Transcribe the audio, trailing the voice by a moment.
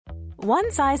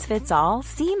One size fits all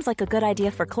seems like a good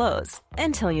idea for clothes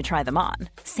until you try them on.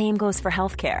 Same goes for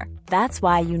healthcare. That's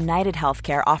why United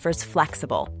Healthcare offers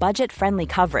flexible, budget-friendly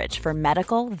coverage for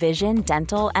medical, vision,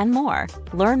 dental, and more.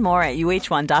 Learn more at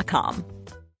uh1.com.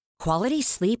 Quality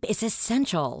sleep is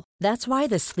essential. That's why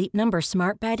the Sleep Number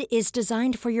Smart Bed is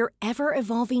designed for your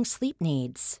ever-evolving sleep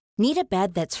needs. Need a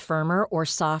bed that's firmer or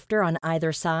softer on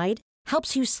either side?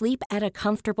 Helps you sleep at a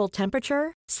comfortable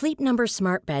temperature? Sleep Number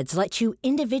Smart Beds let you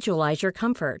individualize your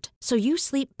comfort, so you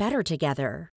sleep better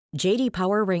together. J.D.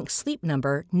 Power ranks Sleep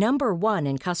Number number 1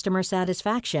 in customer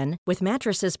satisfaction with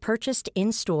mattresses purchased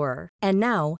in-store. And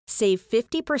now, save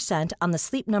 50% on the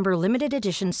Sleep Number Limited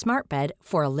Edition Smart Bed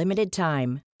for a limited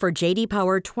time. For J.D.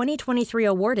 Power 2023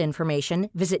 award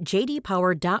information, visit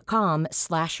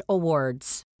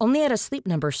jdpower.com/awards. Only at a Sleep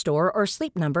Number store or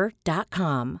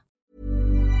sleepnumber.com.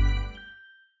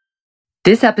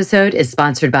 This episode is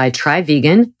sponsored by Try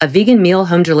Vegan, a vegan meal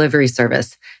home delivery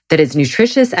service that is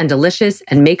nutritious and delicious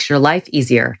and makes your life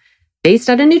easier. Based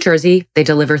out of New Jersey, they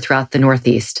deliver throughout the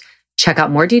Northeast. Check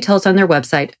out more details on their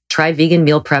website,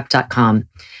 tryveganmealprep.com.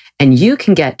 And you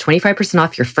can get 25%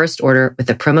 off your first order with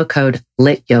the promo code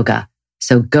LITYOGA.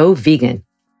 So go vegan.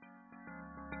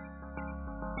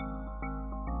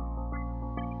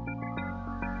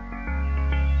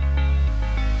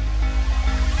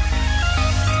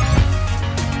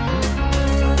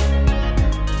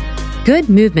 Good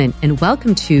movement, and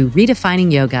welcome to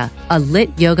Redefining Yoga, a lit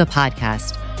yoga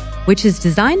podcast, which is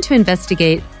designed to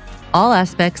investigate all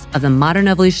aspects of the modern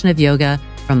evolution of yoga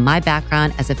from my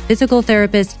background as a physical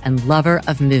therapist and lover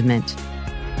of movement.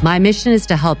 My mission is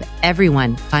to help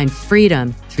everyone find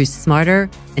freedom through smarter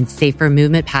and safer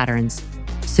movement patterns,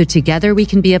 so together we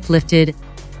can be uplifted,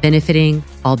 benefiting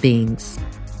all beings.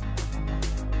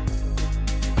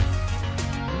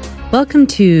 Welcome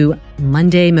to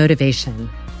Monday Motivation.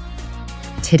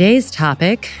 Today's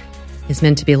topic is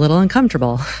meant to be a little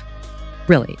uncomfortable.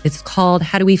 Really, it's called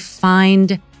How Do We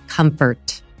Find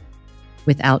Comfort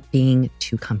Without Being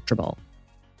Too Comfortable?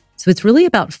 So it's really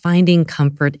about finding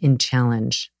comfort in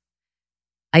challenge.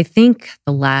 I think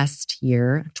the last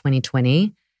year,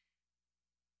 2020,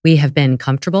 we have been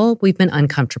comfortable, we've been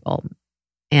uncomfortable.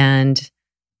 And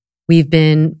we've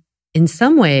been, in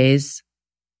some ways,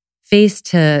 faced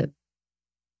to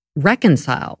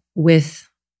reconcile with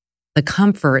the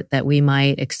comfort that we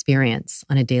might experience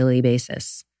on a daily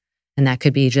basis. And that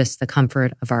could be just the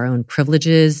comfort of our own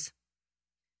privileges,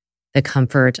 the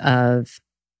comfort of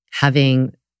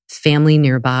having family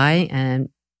nearby and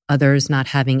others not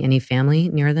having any family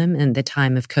near them in the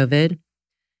time of COVID.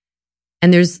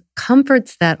 And there's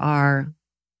comforts that are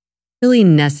really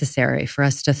necessary for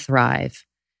us to thrive.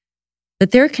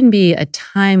 But there can be a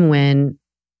time when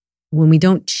we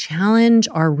don't challenge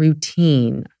our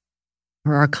routine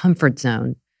or our comfort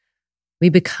zone, we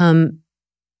become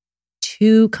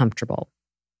too comfortable.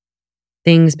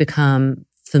 Things become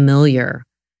familiar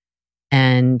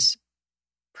and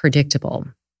predictable.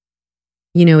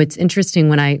 You know, it's interesting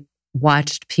when I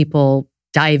watched people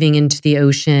diving into the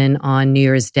ocean on New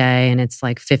Year's Day and it's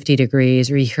like 50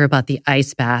 degrees, or you hear about the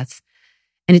ice baths,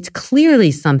 and it's clearly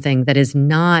something that is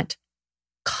not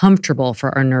comfortable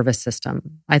for our nervous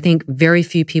system. I think very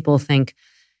few people think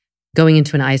going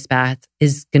into an ice bath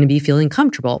is going to be feeling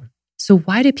comfortable. So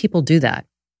why do people do that?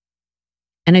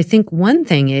 And I think one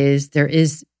thing is there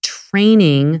is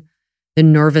training the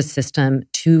nervous system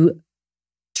to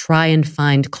try and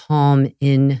find calm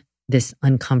in this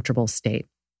uncomfortable state.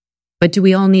 But do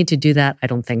we all need to do that? I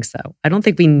don't think so. I don't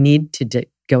think we need to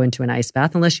go into an ice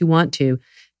bath unless you want to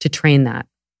train that.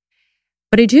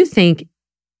 But I do think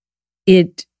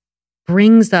it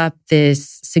brings up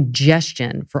this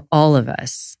suggestion for all of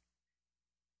us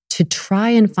to try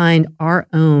and find our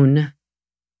own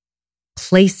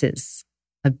places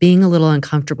of being a little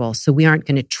uncomfortable so we aren't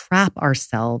going to trap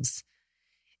ourselves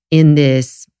in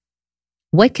this,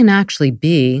 what can actually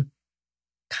be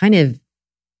kind of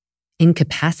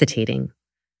incapacitating,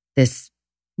 this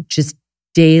just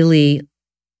daily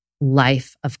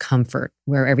life of comfort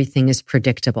where everything is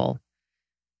predictable,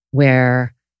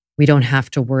 where we don't have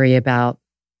to worry about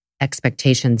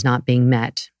expectations not being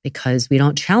met because we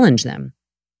don't challenge them.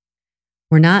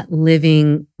 We're not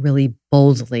living really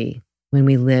boldly when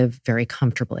we live very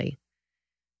comfortably.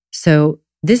 So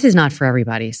this is not for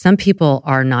everybody. Some people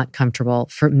are not comfortable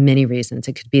for many reasons.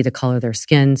 It could be the color of their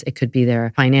skins. It could be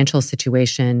their financial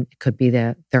situation. It could be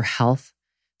their health.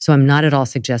 So I'm not at all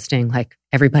suggesting like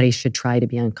everybody should try to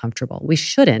be uncomfortable. We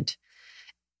shouldn't,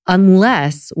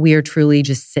 unless we are truly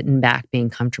just sitting back being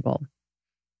comfortable.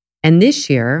 And this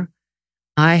year,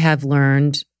 I have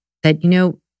learned that,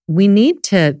 we need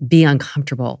to be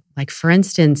uncomfortable. Like, for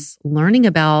instance, learning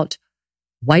about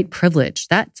white privilege,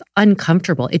 that's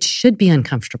uncomfortable. It should be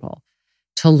uncomfortable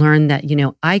to learn that,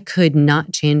 I could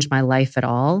not change my life at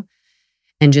all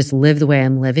and just live the way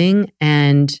I'm living.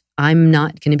 And I'm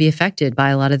not going to be affected by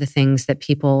a lot of the things that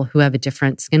people who have a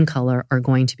different skin color are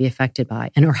going to be affected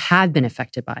by or have been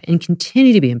affected by and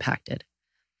continue to be impacted.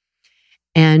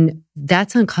 And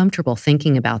that's uncomfortable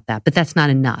thinking about that, but that's not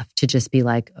enough to just be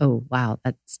like, oh, wow,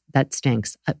 that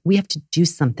stinks. We have to do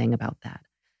something about that.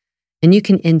 And you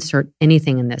can insert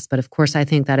anything in this, but of course, I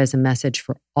think that is a message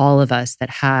for all of us that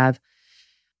have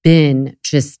been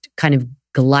just kind of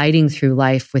gliding through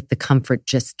life with the comfort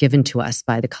just given to us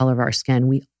by the color of our skin.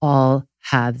 We all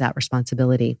have that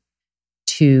responsibility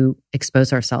to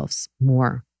expose ourselves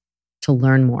more, to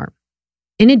learn more.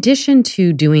 In addition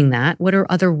to doing that, what are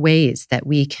other ways that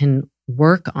we can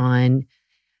work on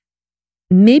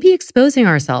maybe exposing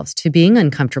ourselves to being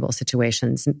uncomfortable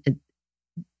situations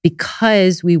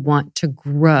because we want to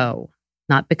grow,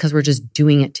 not because we're just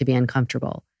doing it to be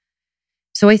uncomfortable?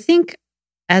 So I think,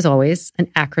 as always, an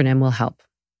acronym will help.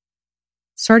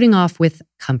 Starting off with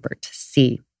comfort,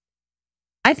 C.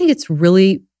 I think it's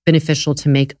really beneficial to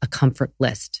make a comfort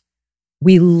list.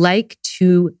 We like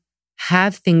to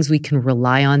have things we can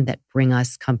rely on that bring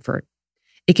us comfort.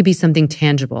 It could be something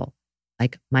tangible,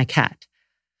 like my cat.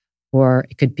 Or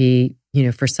it could be,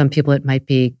 for some people, it might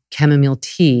be chamomile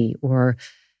tea or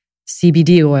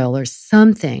CBD oil or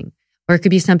something. Or it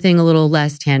could be something a little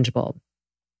less tangible,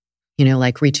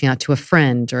 like reaching out to a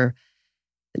friend, or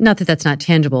not that that's not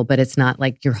tangible, but it's not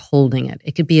like you're holding it.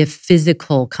 It could be a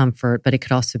physical comfort, but it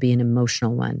could also be an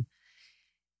emotional one.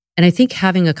 And I think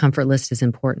having a comfort list is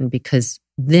important because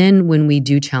then when we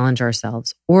do challenge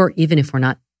ourselves, or even if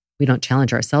we don't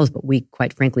challenge ourselves, but we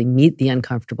quite frankly meet the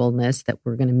uncomfortableness that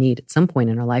we're going to meet at some point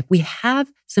in our life, we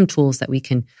have some tools that we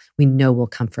know will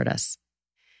comfort us.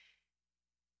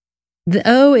 The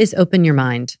O is open your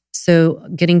mind. So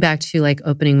getting back to like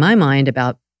opening my mind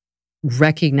about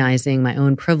recognizing my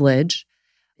own privilege,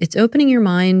 it's opening your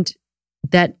mind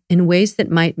that in ways that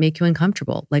might make you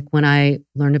uncomfortable. Like when I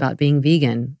learned about being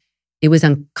vegan, it was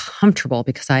uncomfortable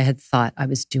because I had thought I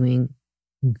was doing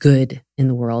good in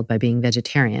the world by being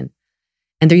vegetarian.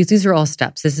 And these are all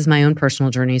steps. This is my own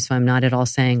personal journey. So I'm not at all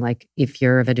saying like, if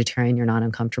you're a vegetarian, you're not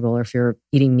uncomfortable, or if you're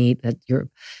eating meat,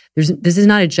 this is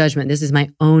not a judgment. This is my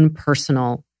own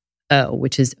personal O,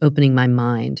 which is opening my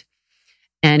mind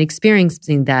and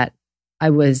experiencing that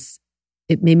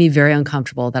it made me very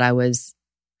uncomfortable that I was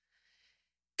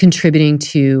contributing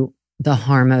to the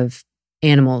harm of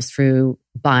animals through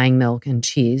buying milk and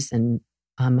cheese and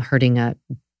hurting a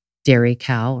dairy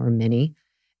cow or mini.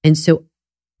 And so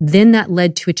then that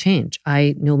led to a change.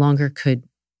 I no longer could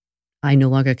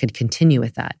continue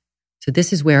with that. So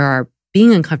this is where our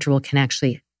being uncomfortable can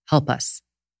actually help us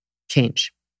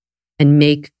change and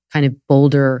make kind of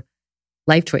bolder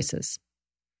life choices.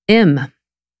 M,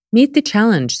 meet the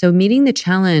challenge. So meeting the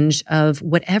challenge of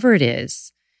whatever it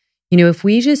is. If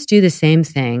we just do the same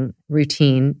thing,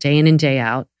 routine, day in and day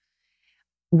out,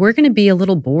 we're going to be a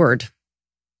little bored.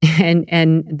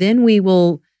 And then we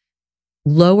will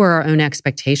lower our own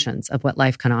expectations of what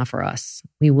life can offer us.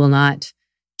 We will not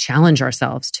challenge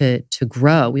ourselves to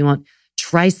grow. We won't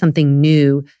try something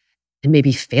new and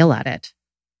maybe fail at it.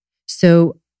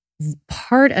 So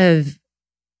part of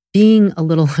being a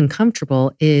little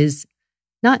uncomfortable is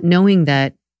not knowing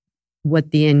that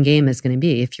what the end game is going to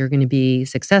be, if you're going to be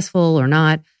successful or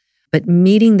not, but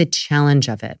meeting the challenge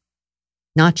of it,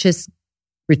 not just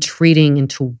retreating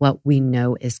into what we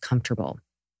know is comfortable.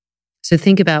 So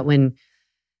think about when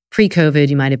pre-COVID,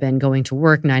 you might have been going to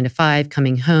work 9 to 5,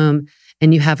 coming home,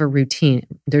 and you have a routine.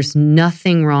 There's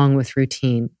nothing wrong with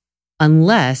routine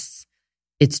unless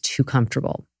it's too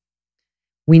comfortable.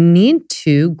 We need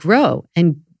to grow,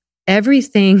 and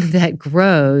everything that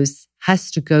grows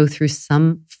has to go through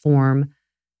some form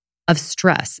of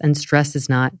stress. And stress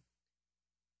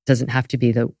doesn't have to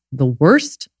be the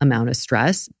worst amount of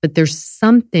stress, but there's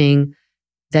something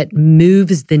that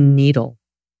moves the needle.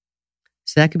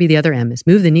 So that could be the other M, is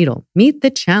move the needle, meet the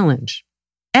challenge.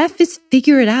 F is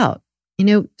figure it out.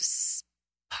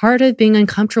 Part of being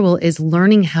uncomfortable is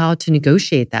learning how to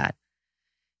negotiate that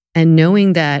and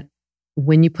knowing that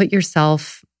when you put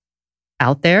yourself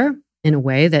out there in a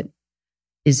way that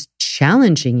is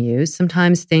challenging you,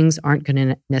 sometimes things aren't going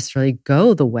to necessarily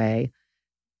go the way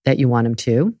that you want them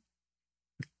to.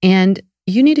 And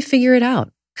you need to figure it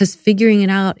out, because figuring it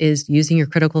out is using your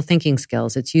critical thinking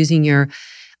skills. It's using your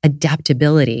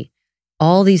adaptability,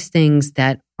 all these things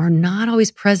that are not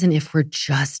always present if we're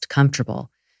just comfortable.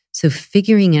 So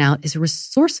figuring it out is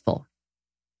resourceful.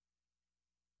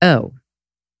 O,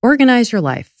 organize your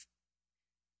life.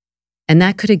 And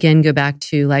that could again go back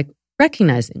to like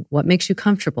recognizing what makes you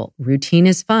comfortable. Routine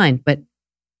is fine, but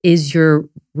is your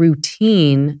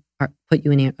routine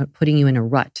putting you in a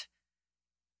rut?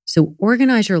 So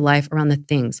organize your life around the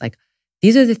things like,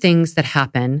 these are the things that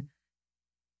happen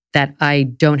that I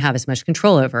don't have as much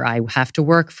control over. I have to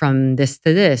work from this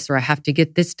to this, or I have to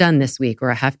get this done this week,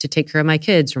 or I have to take care of my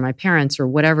kids or my parents or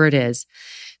whatever it is.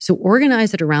 So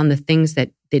organize it around the things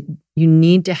that you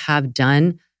need to have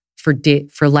done for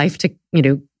life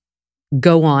to,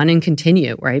 go on and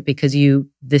continue, right? Because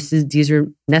these are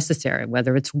necessary,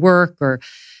 whether it's work or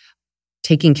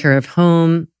taking care of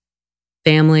home,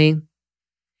 family.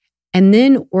 And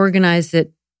then organize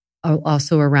it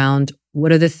also around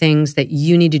what are the things that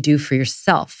you need to do for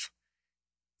yourself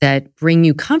that bring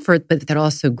you comfort, but that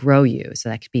also grow you. So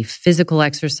that could be physical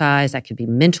exercise, that could be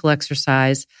mental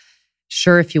exercise.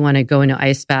 Sure, if you want to go into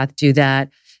ice bath, do that.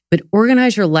 But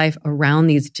organize your life around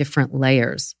these different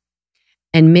layers.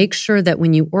 And make sure that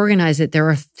when you organize it, there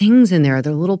are things in there are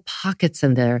little pockets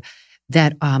in there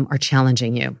that are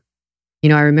challenging you.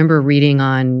 I remember reading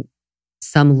on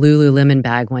some Lululemon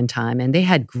bag one time, and they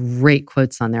had great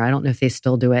quotes on there. I don't know if they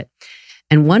still do it.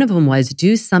 And one of them was,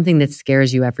 do something that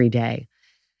scares you every day.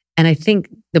 And I think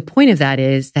the point of that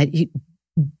is that you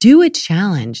do a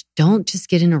challenge. Don't just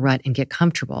get in a rut and get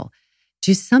comfortable.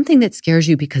 Do something that scares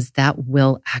you, because that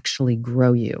will actually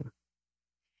grow you.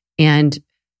 And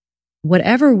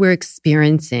whatever we're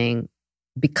experiencing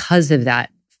because of that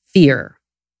fear,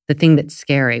 the thing that's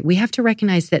scary, we have to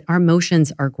recognize that our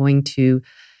emotions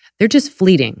they're just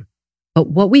fleeting. But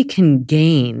what we can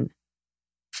gain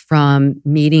from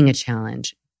meeting a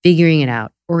challenge, figuring it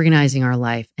out, organizing our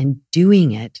life, and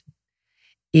doing it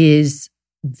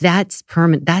that's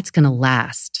permanent. That's going to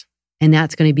last. And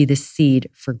that's going to be the seed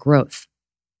for growth.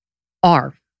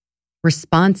 R,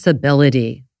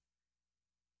 responsibility.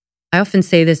 I often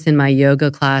say this in my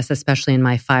yoga class, especially in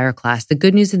my fire class. The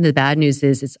good news and the bad news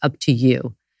is it's up to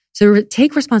you. So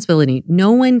take responsibility.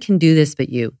 No one can do this but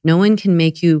you. No one can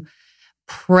make you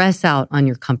press out on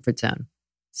your comfort zone.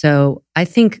 So I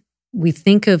think if we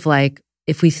think of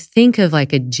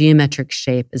like a geometric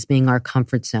shape as being our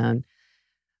comfort zone,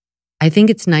 I think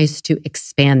it's nice to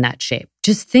expand that shape.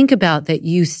 Just think about that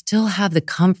you still have the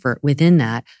comfort within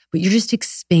that, but you're just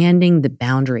expanding the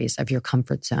boundaries of your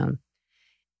comfort zone.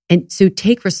 And so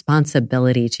take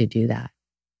responsibility to do that.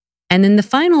 And then the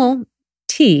final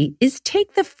T is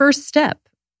take the first step.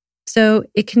 So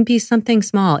it can be something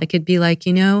small. It could be like,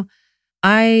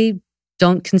 I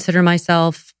don't consider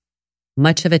myself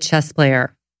much of a chess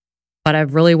player, but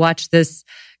I've really watched this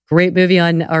great movie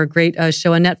great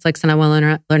show on Netflix, and I want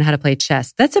to learn how to play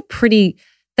chess. That's a pretty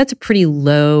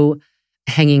low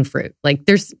hanging fruit. Like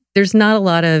there's not a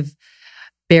lot of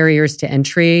barriers to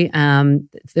entry.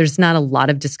 There's not a lot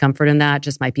of discomfort in that.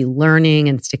 Just might be learning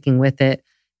and sticking with it.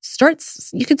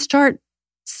 You could start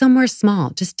somewhere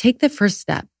small. Just take the first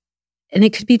step. And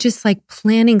it could be just like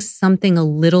planning something a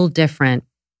little different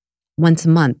once a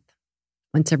month,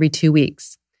 once every 2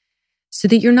 weeks, so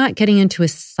that you're not getting into a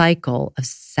cycle of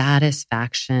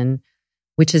satisfaction,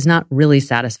 which is not really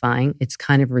satisfying. It's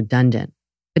kind of redundant.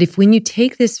 But when you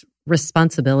take this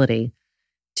responsibility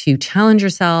to challenge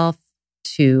yourself,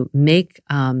 to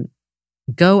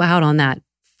go out on that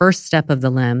first step of the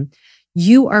limb,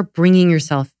 you are bringing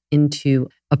yourself into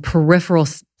a peripheral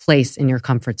place in your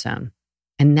comfort zone.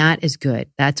 And that is good.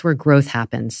 That's where growth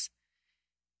happens.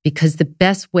 Because the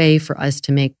best way for us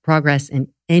to make progress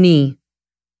in any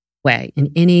way,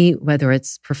 whether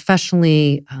it's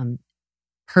professionally,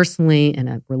 personally, in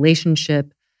a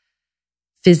relationship,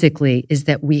 physically, is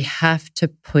that we have to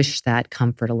push that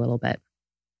comfort a little bit.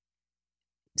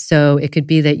 So it could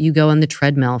be that you go on the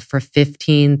treadmill for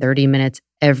 15, 30 minutes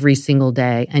every single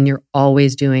day, and you're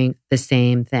always doing the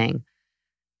same thing.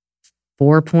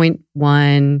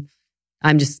 4.1,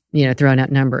 I'm just, throwing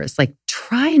out numbers. Like,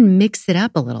 try and mix it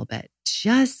up a little bit.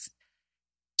 Just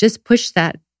push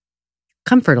that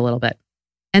comfort a little bit.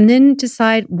 And then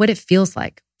decide what it feels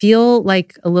like. Feel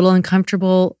like a little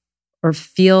uncomfortable, or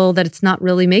feel that it's not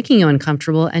really making you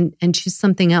uncomfortable, and choose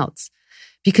something else.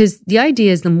 Because the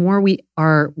idea is the more we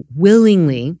are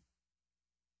willingly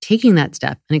taking that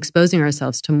step and exposing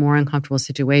ourselves to more uncomfortable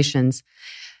situations,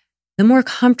 the more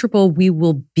comfortable we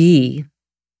will be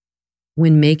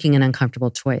when making an uncomfortable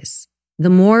choice.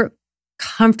 The more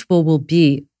comfortable we'll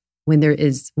be when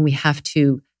we have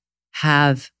to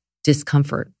have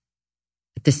discomfort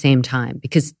at the same time,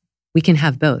 because we can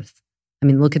have both. I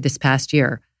mean, look at this past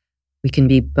year. We can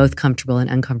be both comfortable and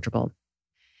uncomfortable.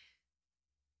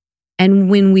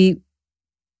 And when we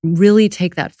really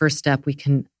take that first step, we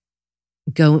can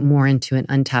go more into an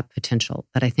untapped potential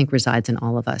that I think resides in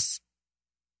all of us.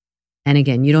 And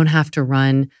again, you don't have to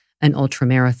run an ultra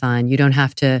marathon. You don't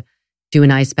have to do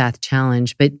an ice bath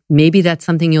challenge, but maybe that's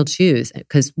something you'll choose,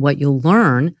 because what you'll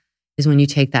learn is when you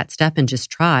take that step and just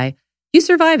try, you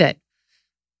survive it.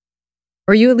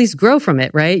 Or you at least grow from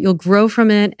it, right? You'll grow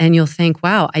from it and you'll think,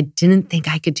 wow, I didn't think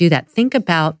I could do that. Think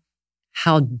about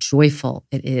how joyful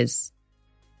it is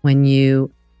when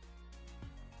you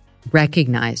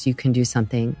recognize you can do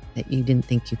something that you didn't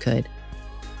think you could.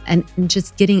 And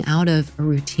just getting out of a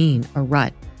routine, a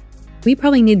rut. We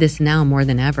probably need this now more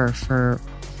than ever for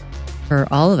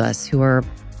all of us who are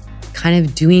kind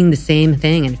of doing the same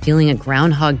thing and feeling a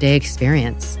Groundhog Day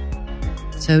experience.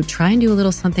 So try and do a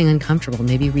little something uncomfortable.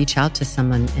 Maybe reach out to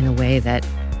someone in a way that,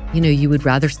 you would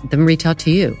rather them reach out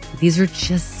to you. These are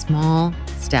just small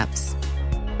steps.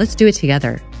 Let's do it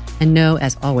together. And know,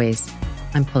 as always,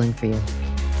 I'm pulling for you.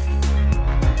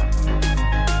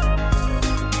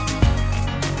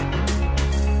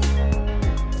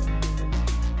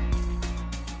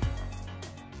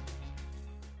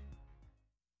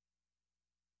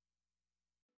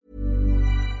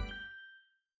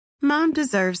 Mom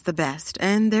deserves the best,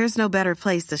 and there's no better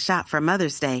place to shop for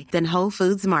Mother's Day than Whole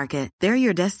Foods Market. They're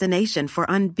your destination for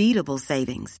unbeatable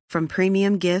savings, from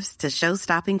premium gifts to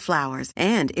show-stopping flowers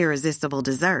and irresistible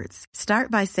desserts.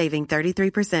 Start by saving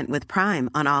 33% with Prime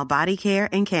on all body care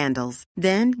and candles.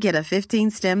 Then get a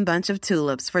 15-stem bunch of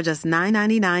tulips for just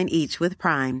 $9.99 each with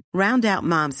Prime. Round out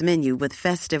Mom's menu with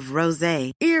festive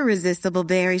rosé, irresistible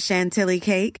berry chantilly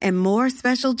cake, and more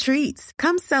special treats.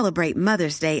 Come celebrate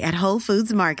Mother's Day at Whole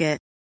Foods Market.